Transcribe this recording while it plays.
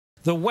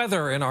The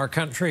weather in our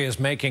country is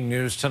making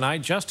news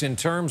tonight just in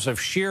terms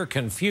of sheer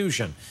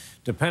confusion.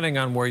 Depending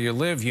on where you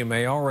live, you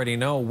may already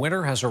know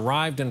winter has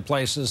arrived in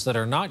places that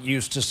are not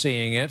used to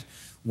seeing it,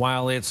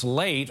 while it's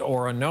late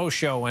or a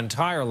no-show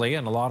entirely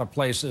in a lot of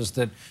places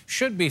that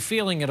should be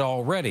feeling it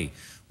already.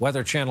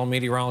 Weather Channel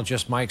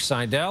meteorologist Mike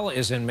Seidel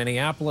is in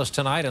Minneapolis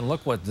tonight, and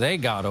look what they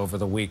got over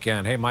the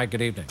weekend. Hey, Mike,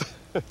 good evening.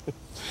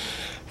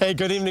 Hey,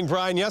 good evening,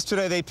 Brian.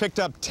 Yesterday, they picked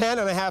up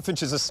 10.5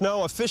 inches of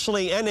snow,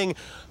 officially ending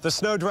the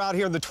snow drought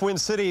here in the Twin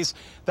Cities.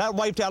 That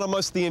wiped out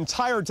almost the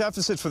entire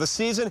deficit for the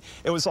season.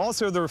 It was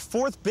also their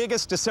fourth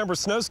biggest December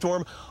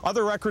snowstorm.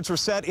 Other records were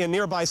set in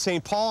nearby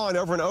St. Paul and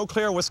over in Eau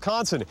Claire,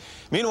 Wisconsin.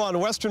 Meanwhile, in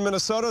western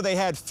Minnesota, they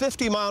had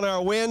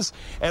 50-mile-an-hour winds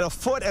and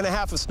 1.5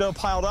 feet of snow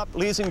piled up,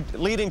 leading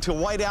to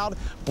whiteout,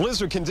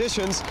 blizzard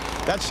conditions.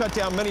 That shut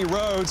down many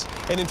roads,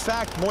 and in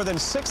fact, more than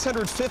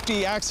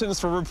 650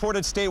 accidents were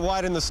reported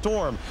statewide in the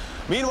storm.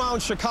 Meanwhile, in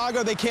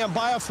Chicago, they can't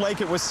buy a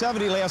flake. It was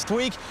 70 last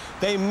week.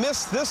 They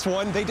missed this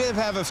one. They did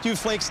have a few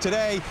flakes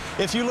today.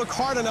 If you look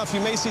hard enough, you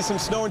may see some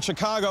snow in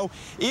Chicago.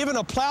 Even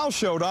a plow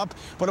showed up,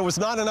 but it was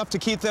not enough to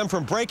keep them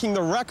from breaking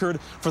the record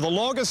for the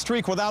longest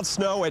streak without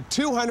snow at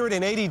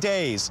 280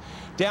 days.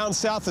 Down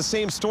south, the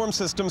same storm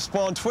system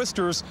spawned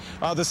twisters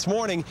this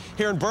morning.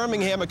 Here in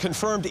Birmingham, a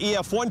confirmed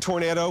EF1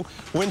 tornado.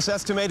 Winds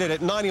estimated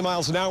at 90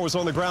 miles an hour was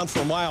on the ground for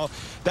a mile.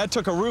 That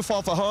took a roof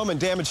off a home and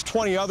damaged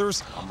 20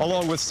 others,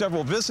 along with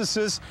several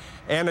businesses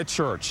and a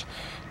church.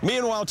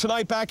 Meanwhile,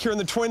 tonight back here in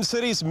the Twin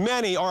Cities,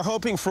 many are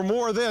hoping for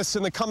more of this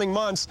in the coming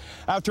months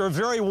after a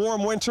very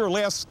warm winter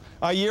last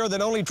year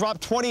that only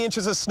dropped 20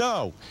 inches of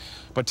snow.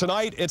 But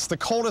tonight, it's the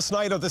coldest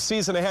night of the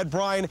season ahead,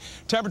 Brian.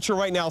 Temperature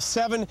right now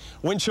 7,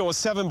 wind chill is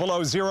 7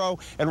 below 0,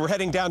 and we're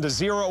heading down to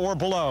 0 or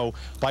below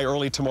by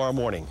early tomorrow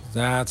morning.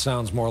 That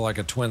sounds more like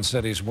a Twin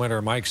Cities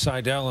winter. Mike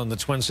Seidel in the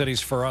Twin Cities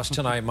for us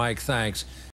tonight. Mike, thanks.